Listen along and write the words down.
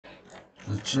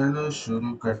तो चलो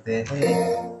शुरू करते हैं.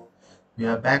 We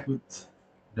are back with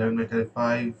Devil May Cry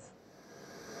 5.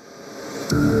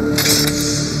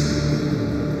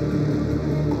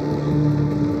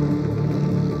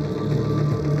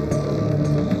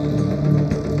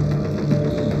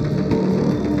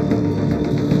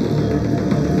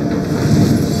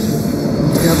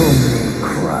 Devil May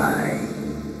Cry.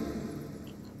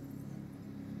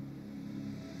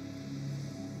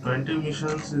 20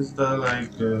 missions is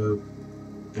the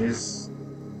base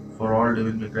for all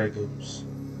Devil May Cry games.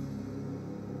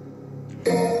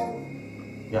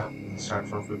 Yeah, let's start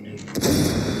from 15.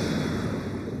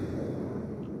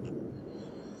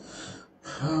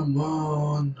 Come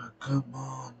on, come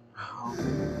on. How we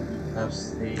have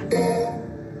saved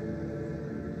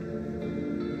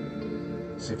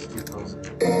 60,000.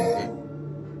 Okay,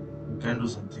 we can do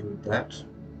something with that.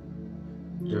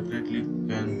 Definitely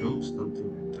can do something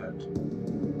with that.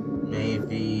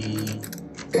 Maybe.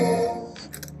 This.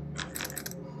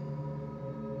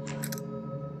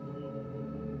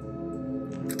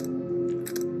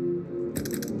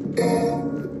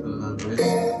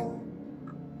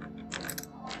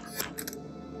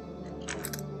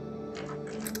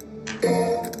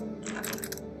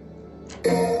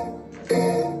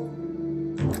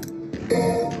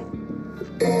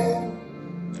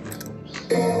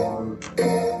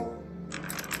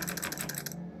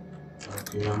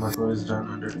 Okay, Yamato is done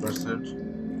 100%.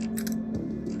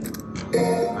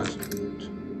 That's great.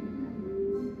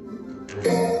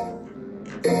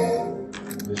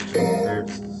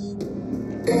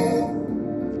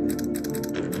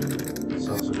 It's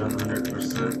also done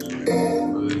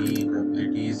 100%. Only the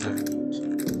abilities I need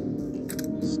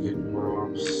is get more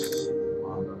orbs.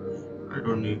 I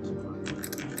don't need the one.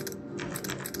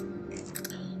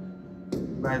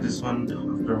 Buy this one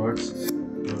afterwards. The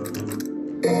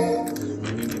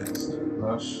remaining is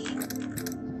Rush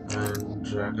and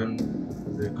Dragon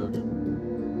Breaker.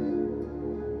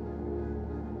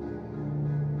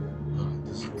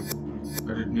 This one.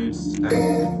 But it needs time.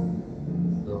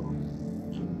 So,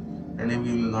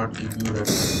 enemy will not give you that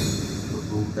to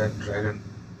do that Dragon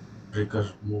Breaker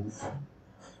move.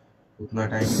 उतना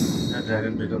time ना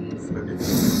dragon breaker move करने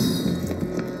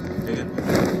के लिए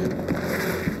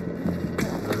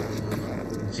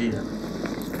जी हाँ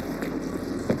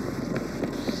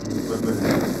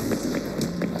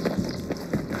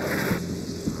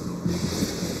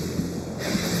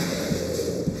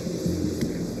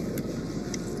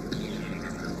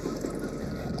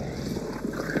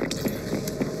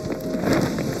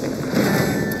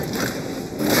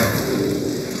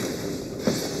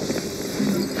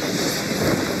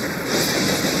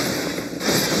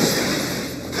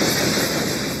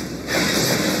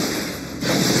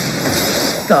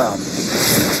Stop.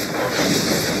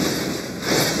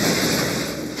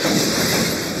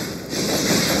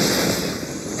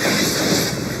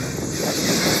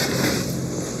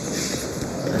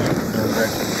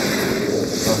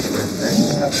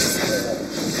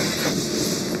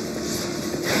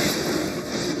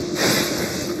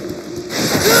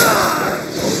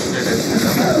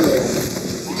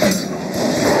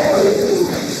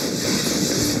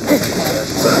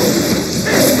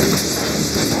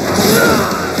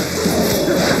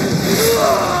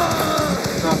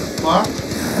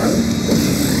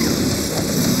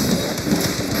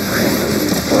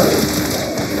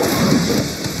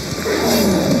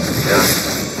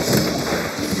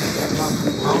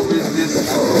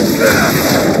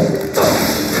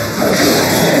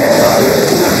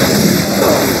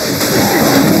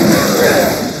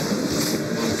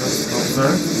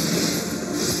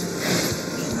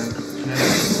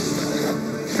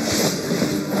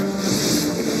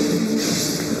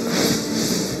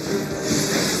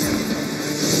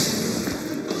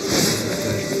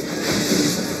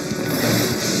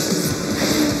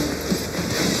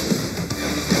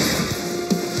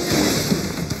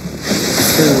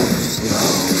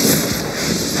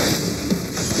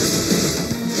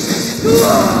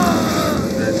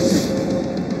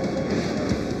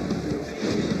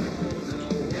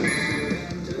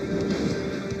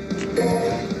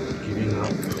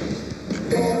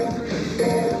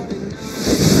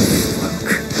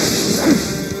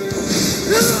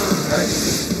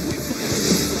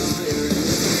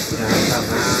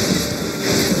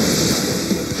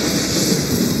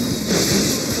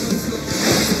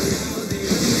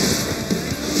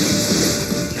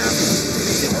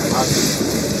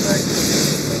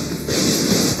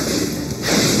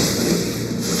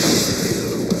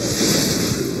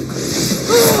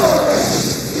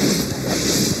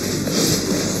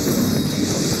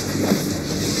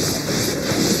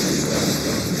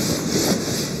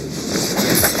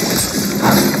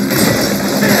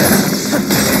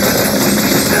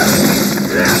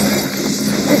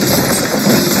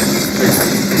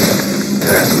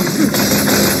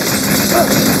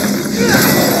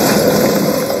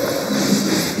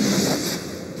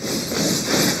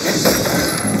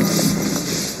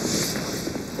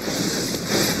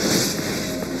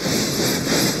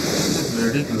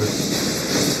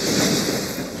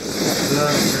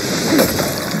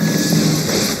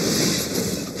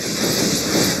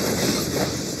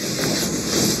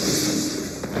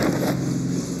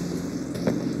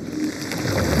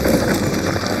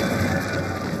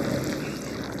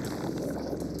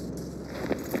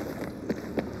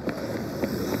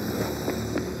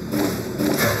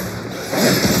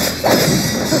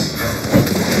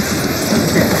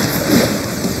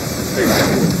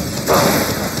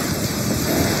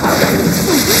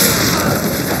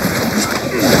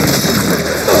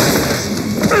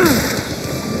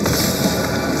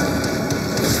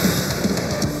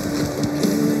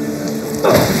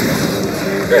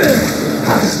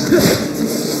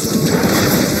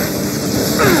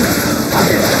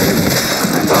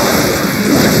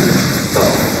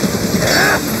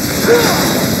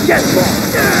 Get lost!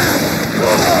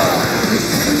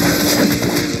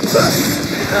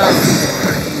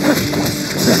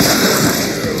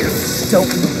 Don't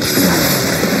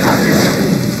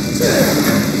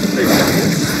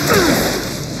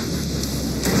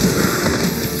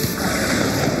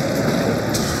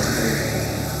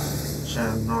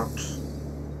Shall not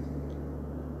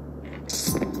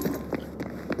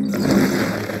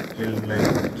get killed like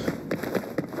that.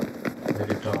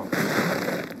 Very top.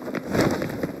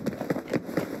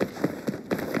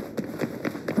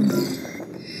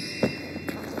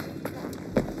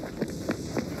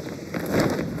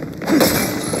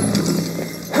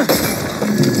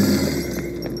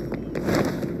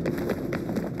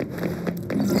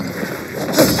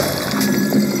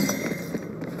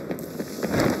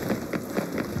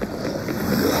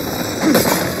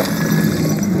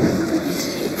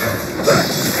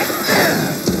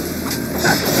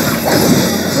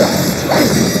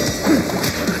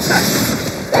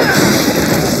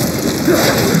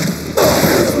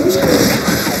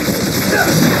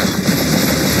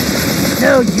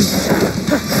 No, you.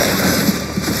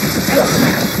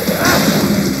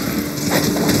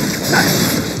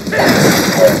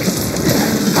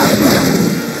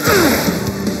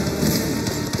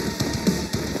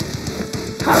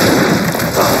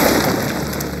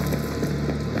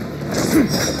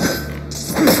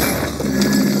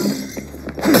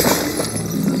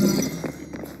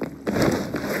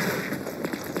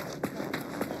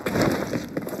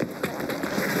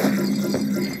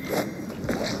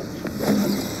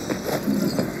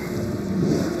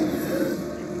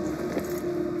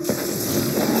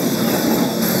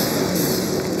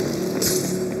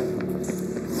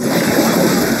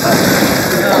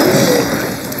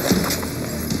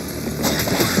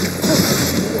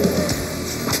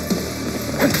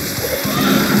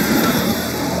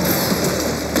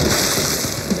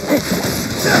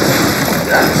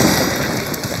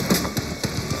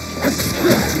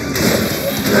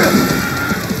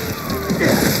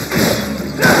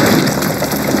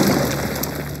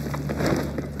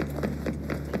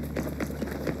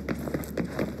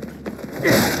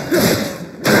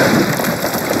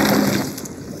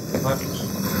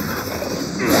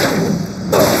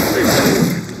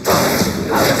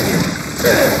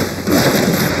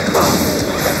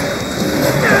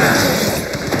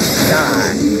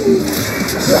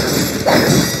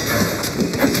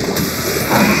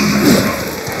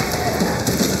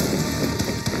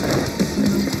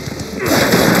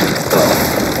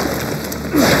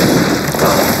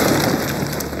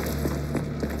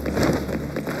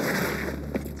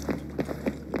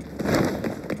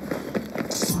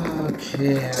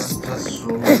 Okay, I'm just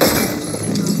rolling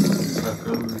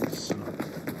circles.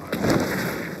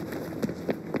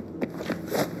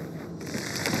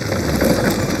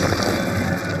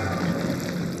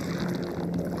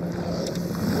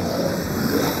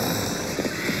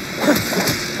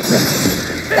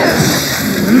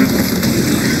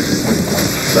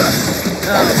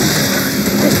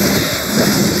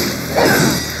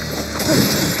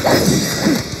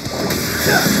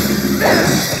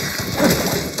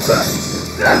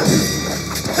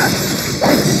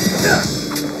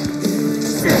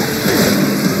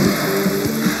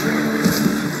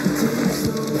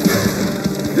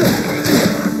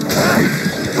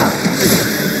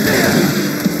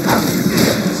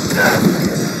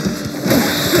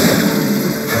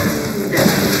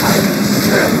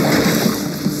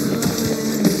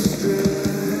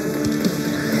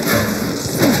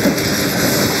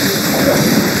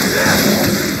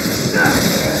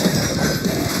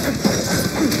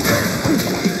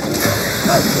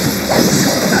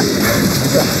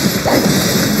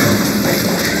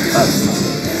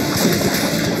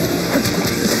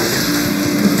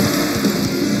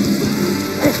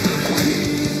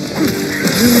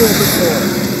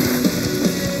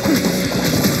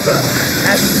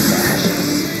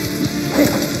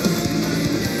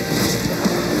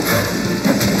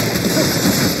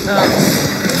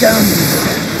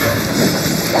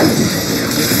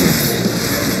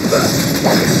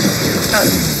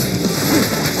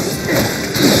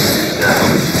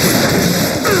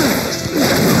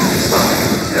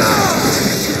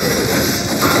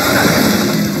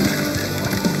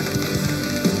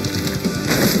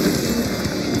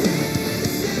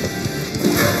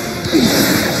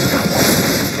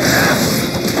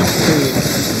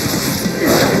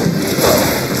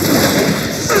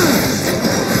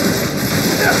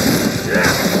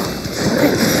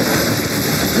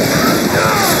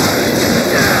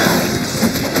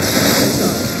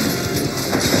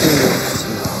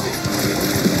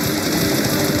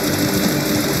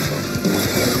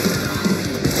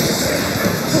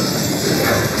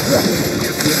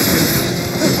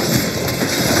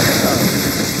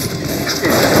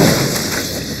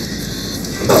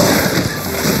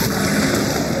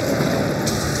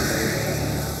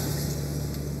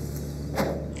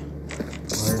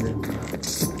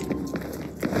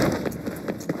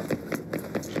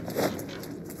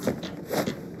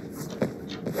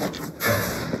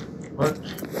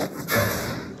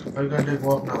 I can take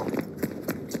off now.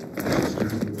 This is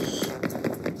ridiculous.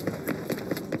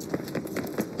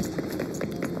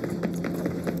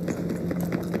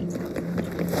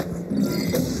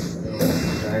 We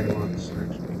already died once,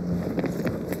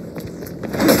 right?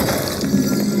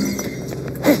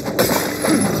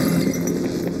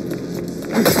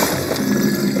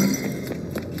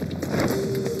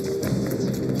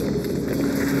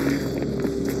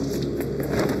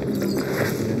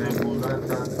 मैंने बोला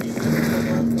था कि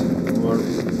word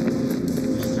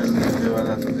crystal मिलने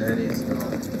वाला तो है नहीं इसके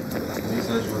बाद वही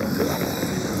सच हो रहा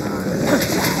है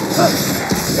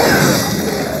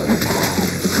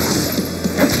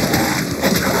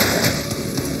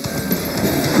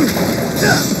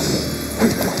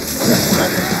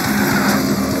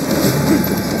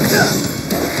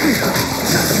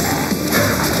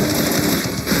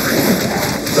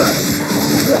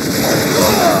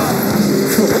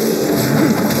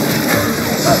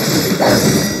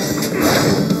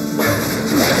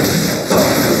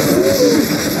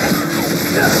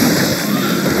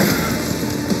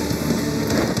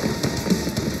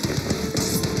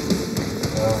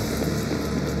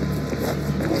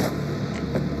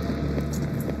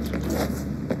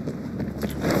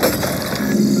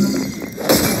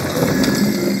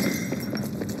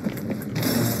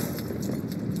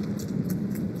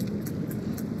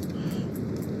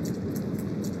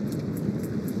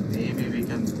maybe we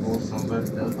can go somewhere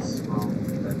else from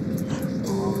that location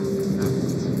or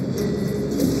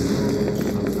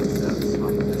somewhere else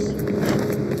from this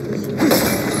location.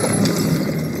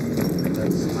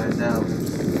 That's my doubt.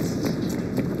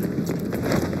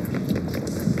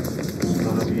 It's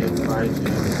gonna be a fight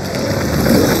here.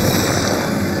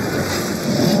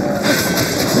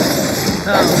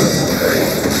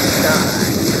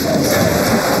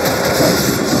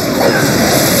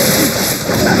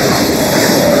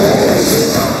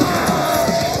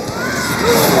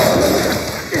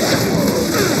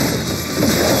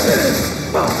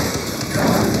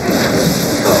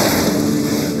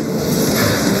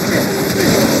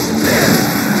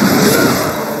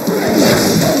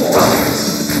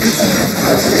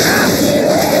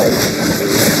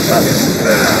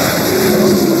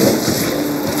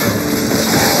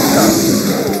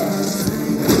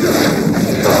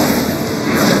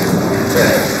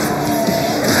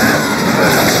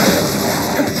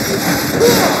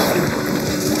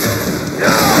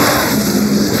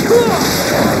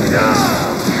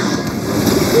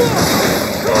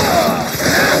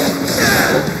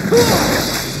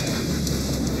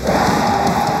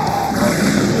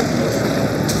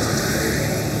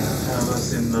 Have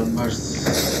us in numbers.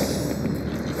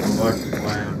 What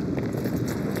I am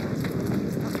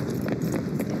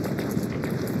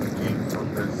came from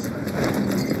that side.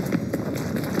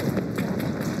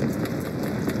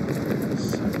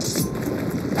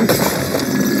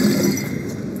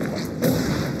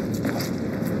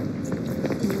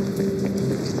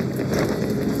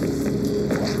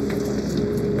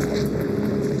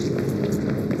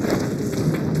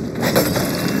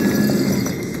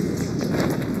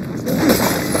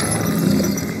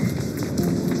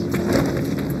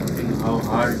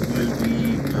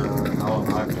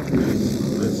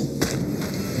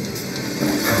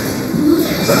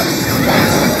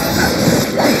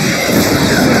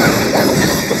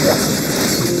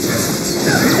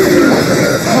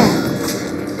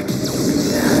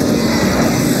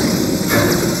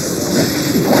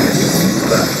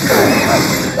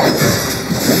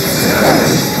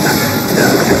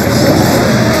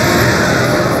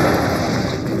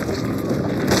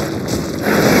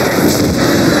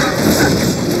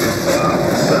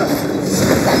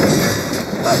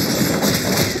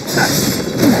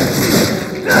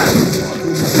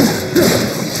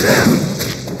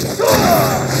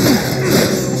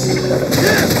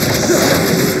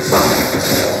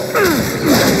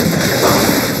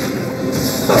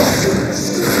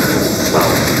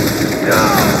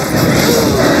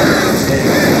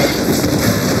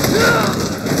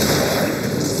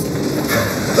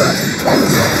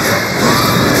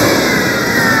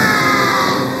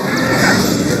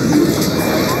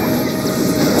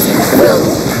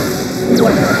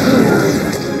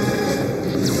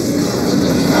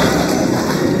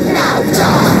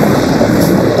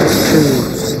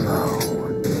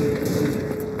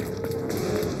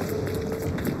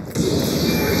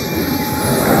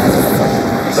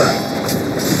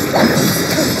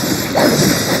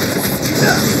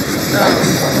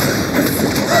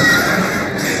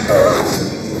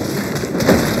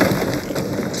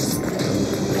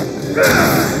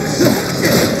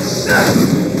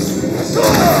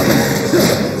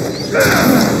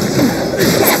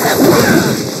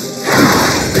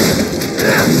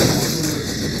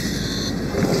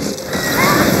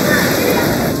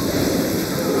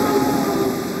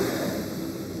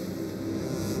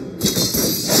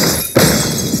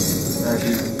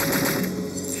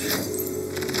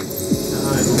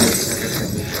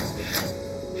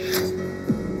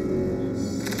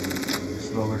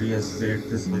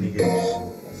 this many games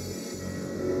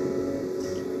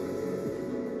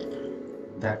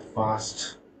that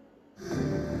fast.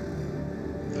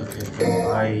 Okay, I can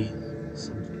buy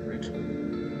something, right?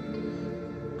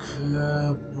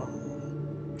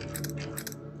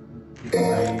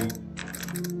 Buy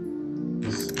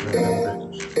this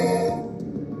dragon breaker.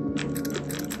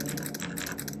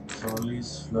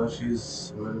 Solly's flush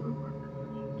is available, but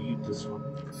I need this one.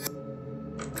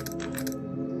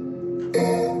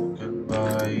 You can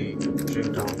buy trick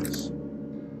downs. I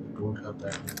don't have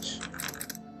that much.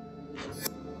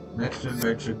 Next, we'll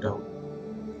buy trick down.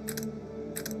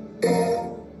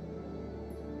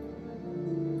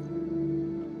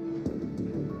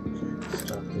 Okay,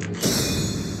 start the mission.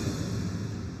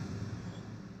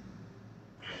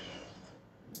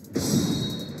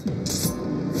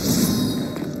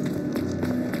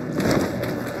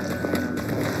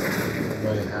 I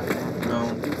have it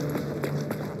down.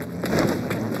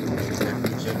 Let me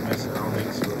check my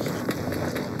surroundings first.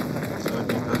 So I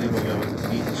think nothing will happen.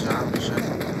 3 mission.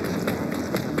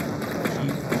 3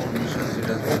 more missions it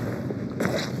has been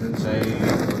since I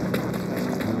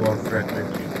do all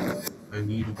fragmentary. I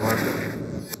need one.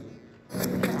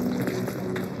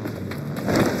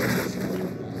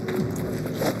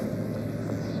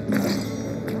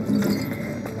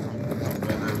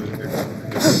 When I will get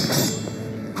completed.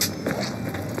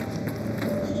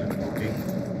 Still loading.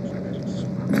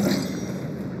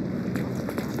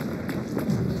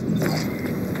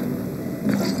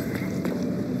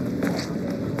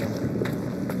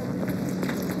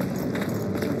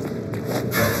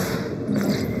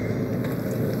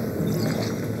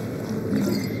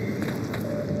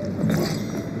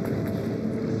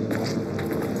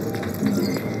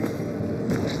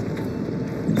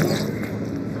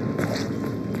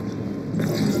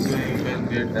 This way you can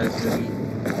get as many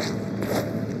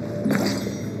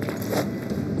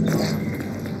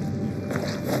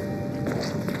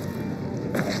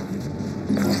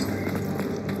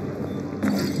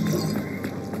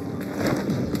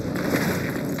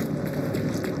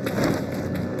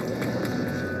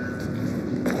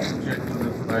get to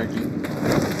the fighting.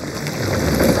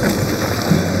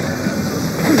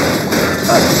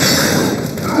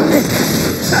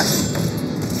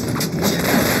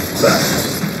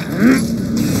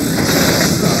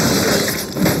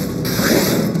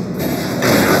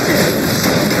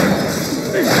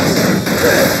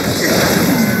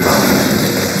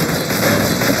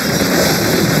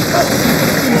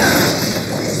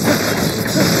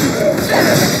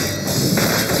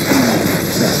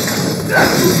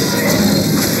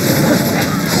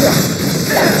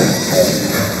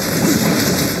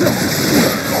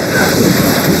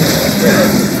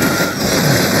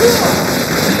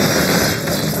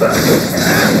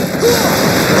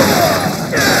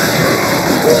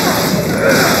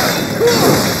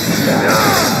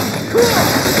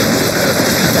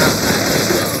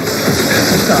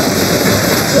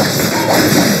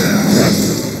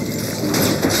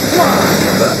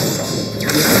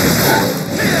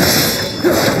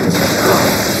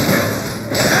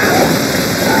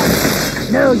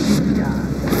 No, you die.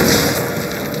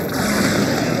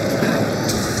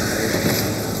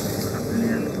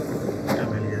 A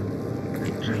million, a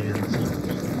trillion stars.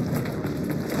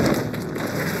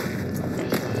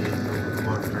 No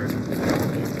more dragon. I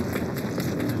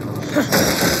lost.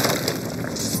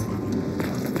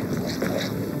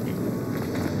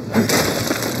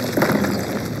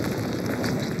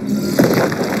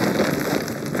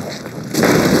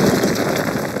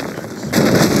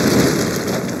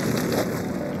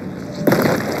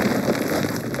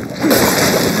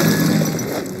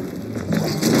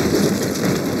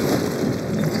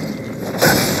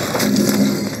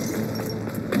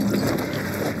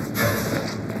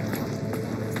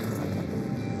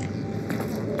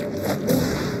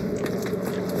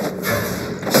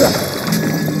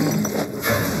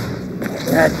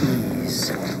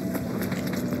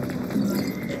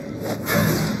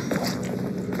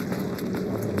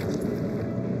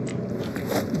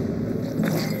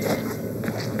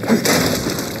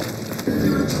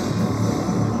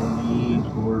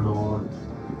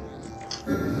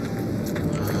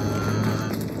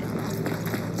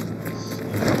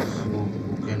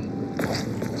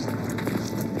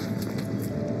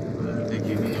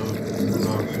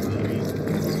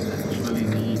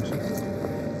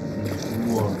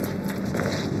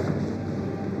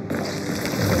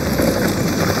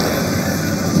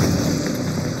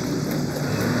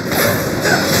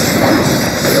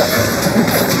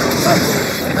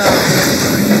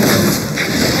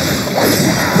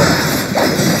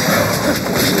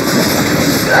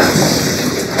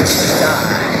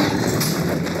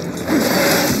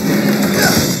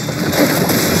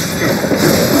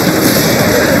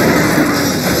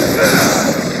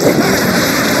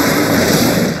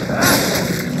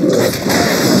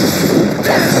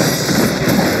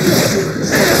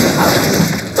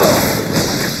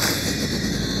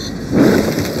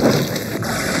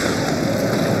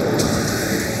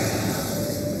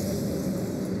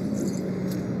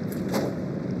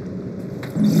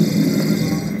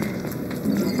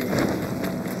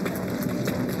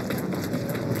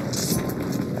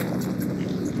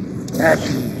 At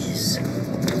ease.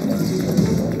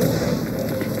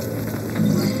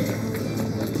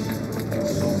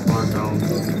 So far down,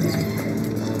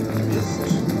 I missed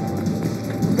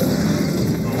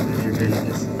so many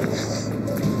delicacies.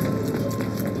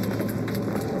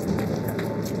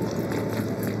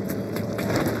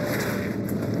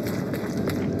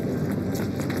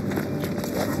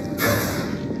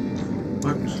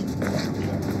 But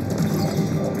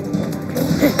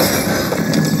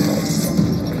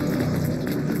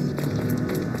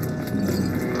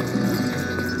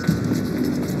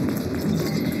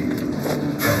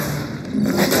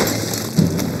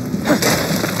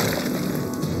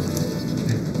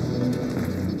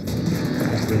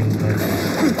it's going well.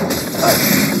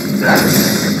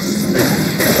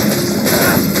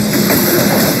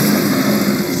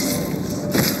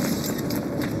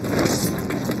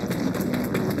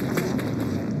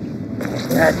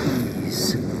 At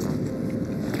ease.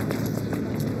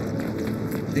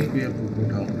 I think we have to go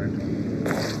down, right?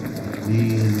 We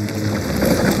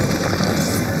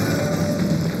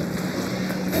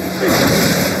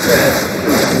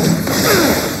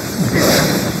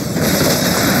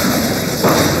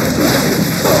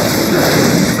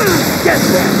Get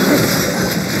there.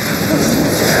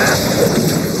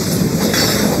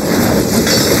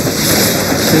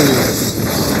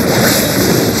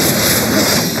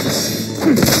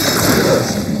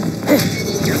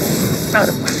 Out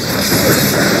of my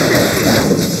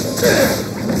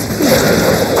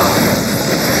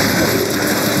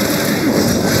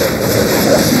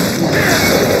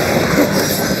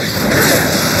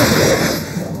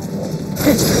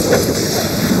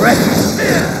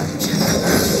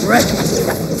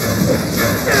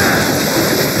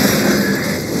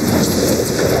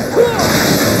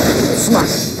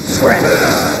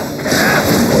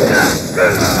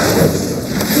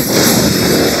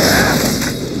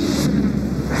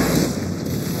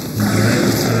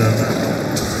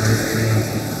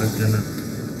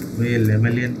ये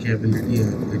लेमेलियन की ability है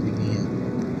लेकिन नहीं है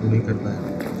तो नहीं कर पाया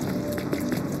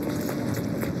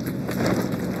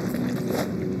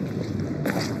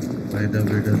by the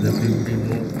way does everybody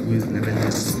know who is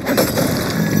Lemelian?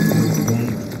 If you don't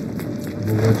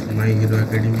go watch My Hero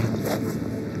Academy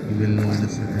you will know in a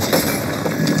second.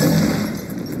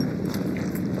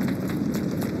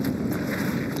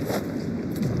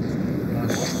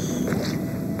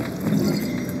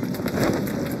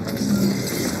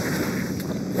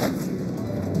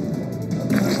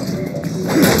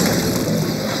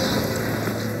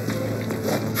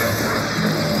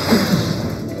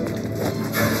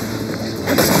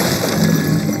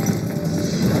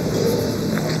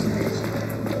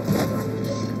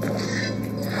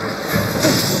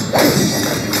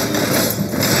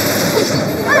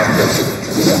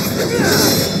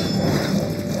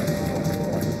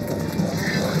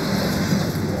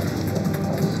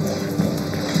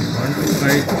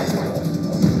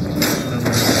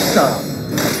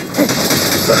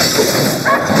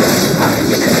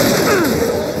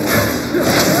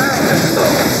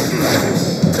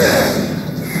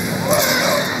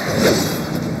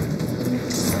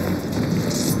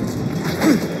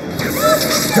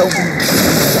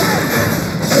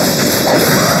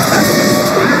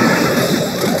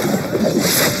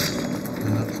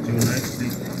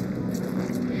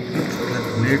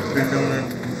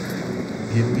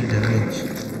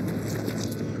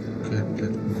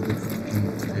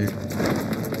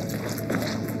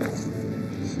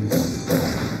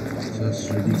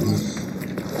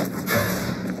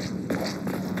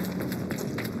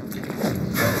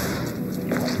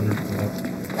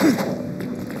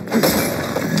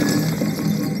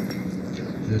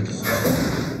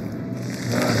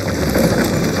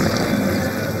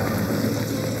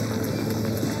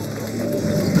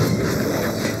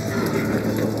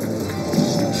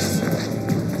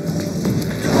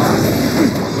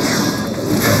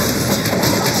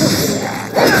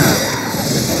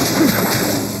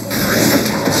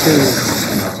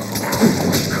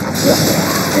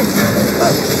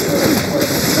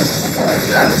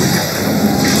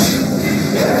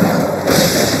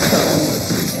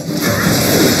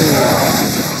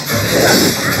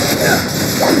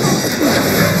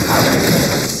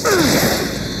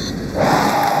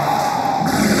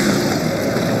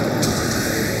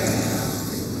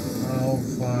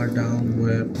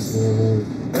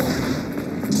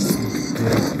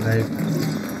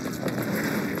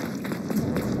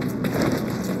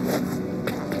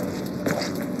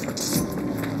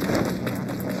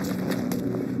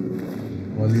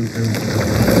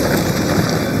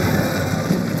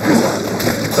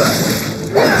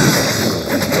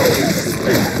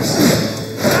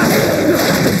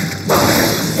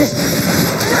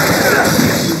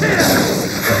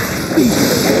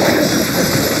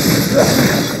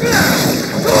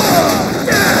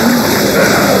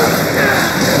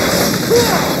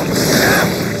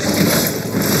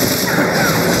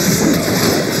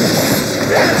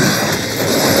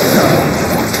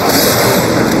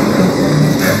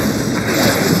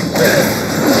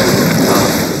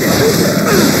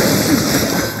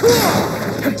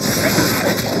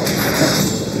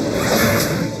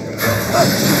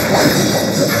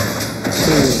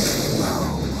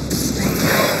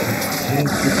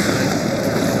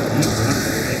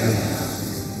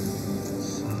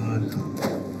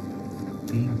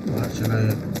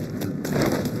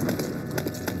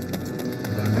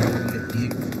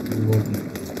 about nothing.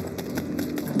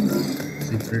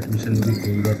 Secret mission भी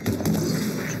कई बार चलेगा।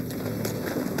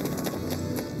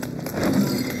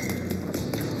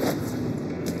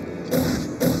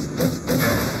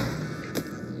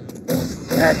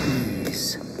 At ease.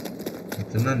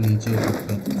 इतना नीचे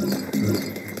उतरता हूँ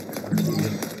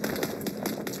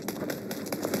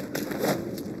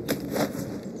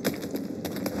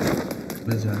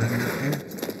मैं जाना नहीं है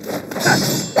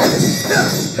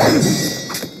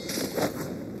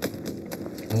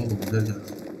उधर जा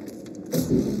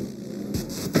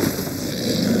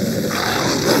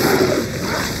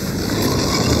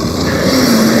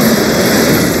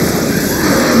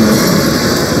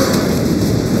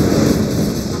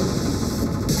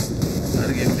हर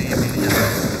गेम में ये भी नहीं जाता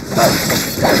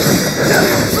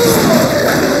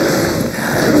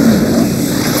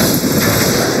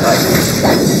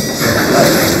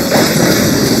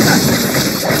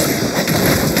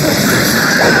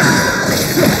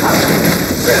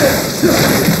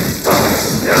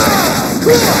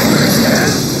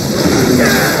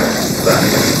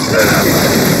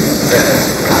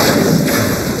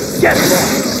Get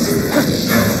lost!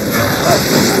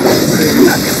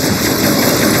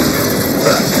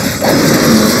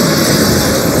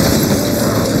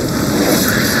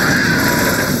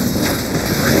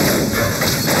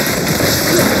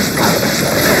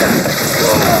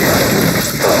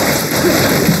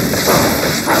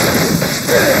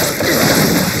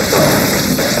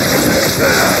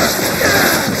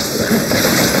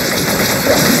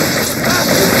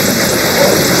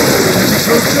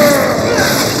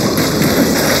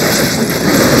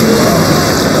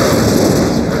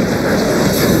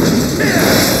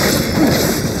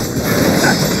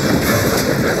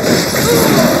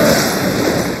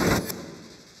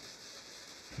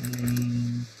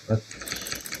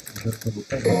 इधर तो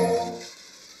होता है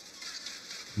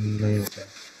नहीं होता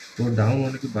वो डाउन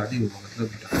होने के बाद ही होगा मतलब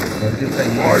वर्जिन का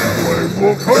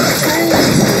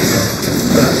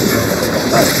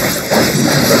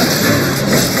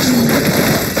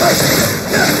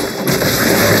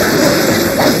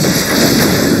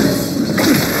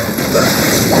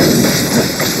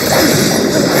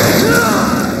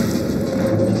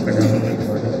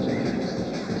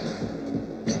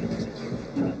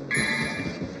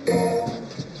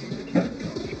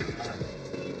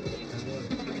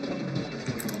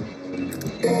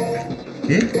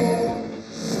ये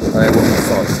I will be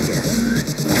sorry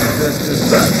again.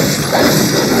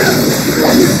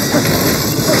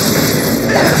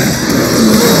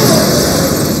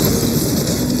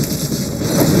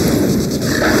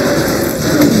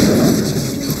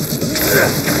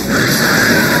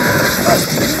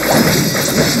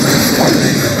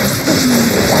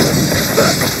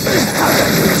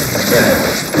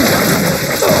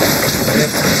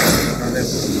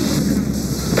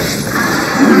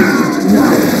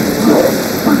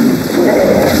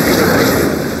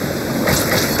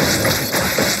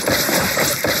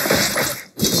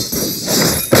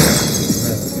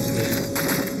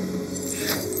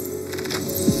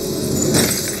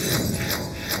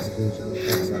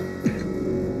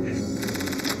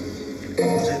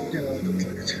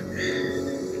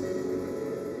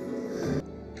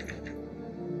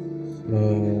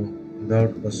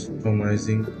 Without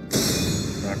customizing,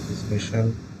 start this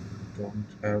mission. Don't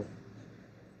have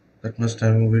that much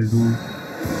time. We will do.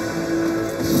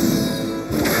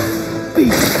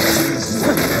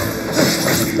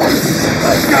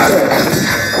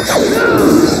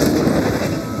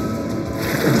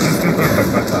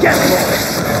 Get lost!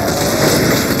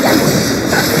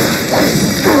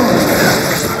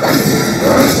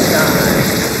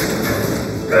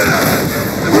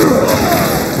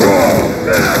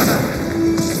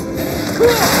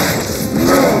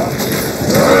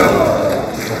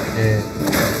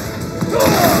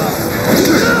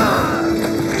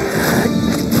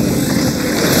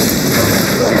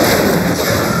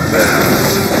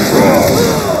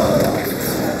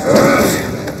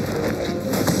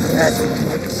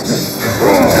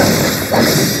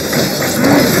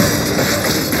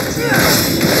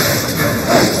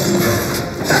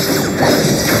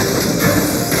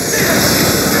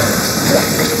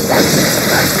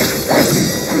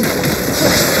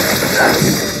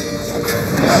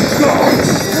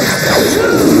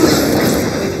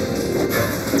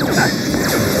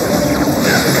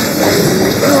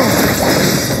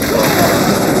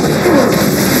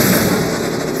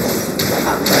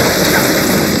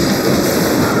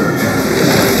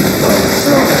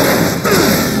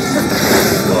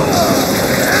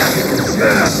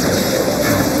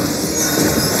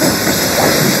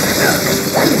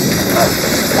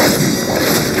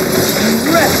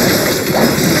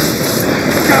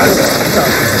 Rest!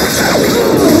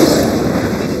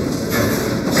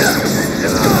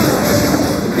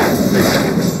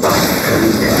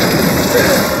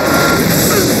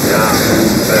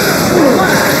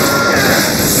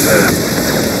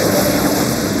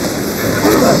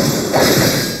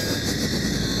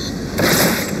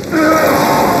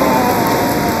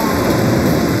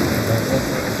 That was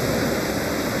pretty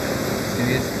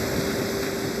seriously.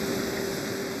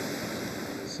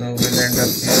 So we'll end up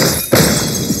here.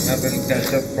 I will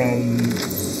catch up from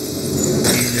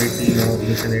page 18 or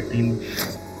mission 18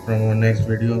 from our next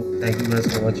video. Thank you guys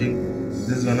for watching.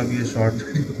 This is gonna be a short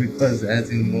video because,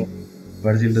 as you know,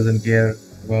 Virgil doesn't care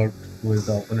about who is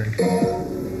the opponent.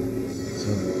 So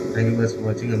thank you guys for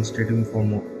watching and stay tuned for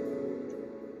more.